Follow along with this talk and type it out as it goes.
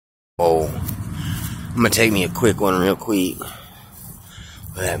Oh, I'm gonna take me a quick one real quick.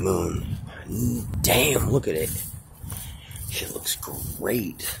 That moon. Damn, look at it. It looks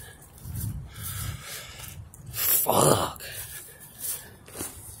great. Fuck.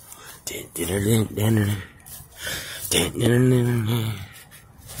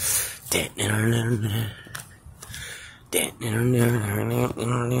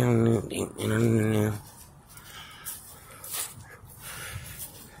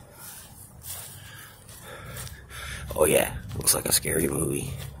 Oh yeah, looks like a scary movie.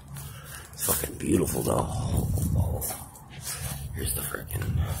 It's fucking beautiful though. Oh. Here's the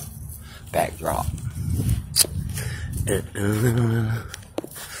freaking backdrop.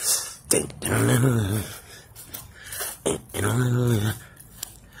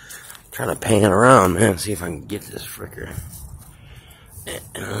 Trying to pan around, man, see if I can get this fricker. Is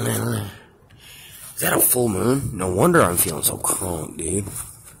that a full moon? No wonder I'm feeling so calm, dude.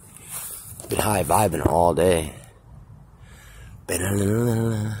 Been high vibing all day.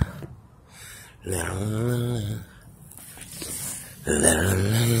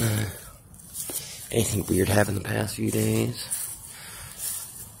 Anything weird happened the past few days?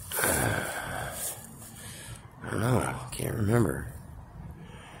 I don't know. Can't remember.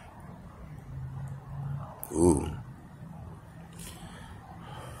 Ooh.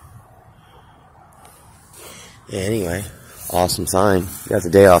 Yeah, anyway. Awesome sign. Got the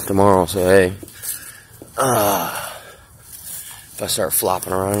day off tomorrow, so hey. If I start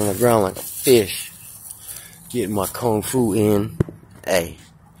flopping around on the ground like a fish, getting my kung fu in, hey,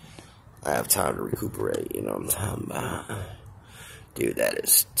 I have time to recuperate, you know what I'm talking about. Dude, that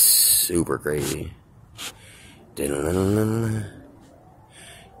is super crazy. Oh,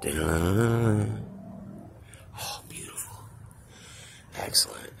 beautiful.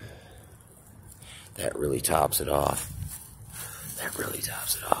 Excellent. That really tops it off. That really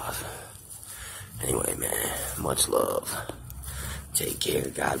tops it off. Anyway, man, much love. Take care.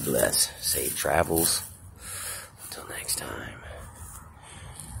 God bless. Safe travels. Until next time.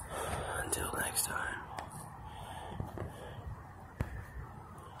 Until next time.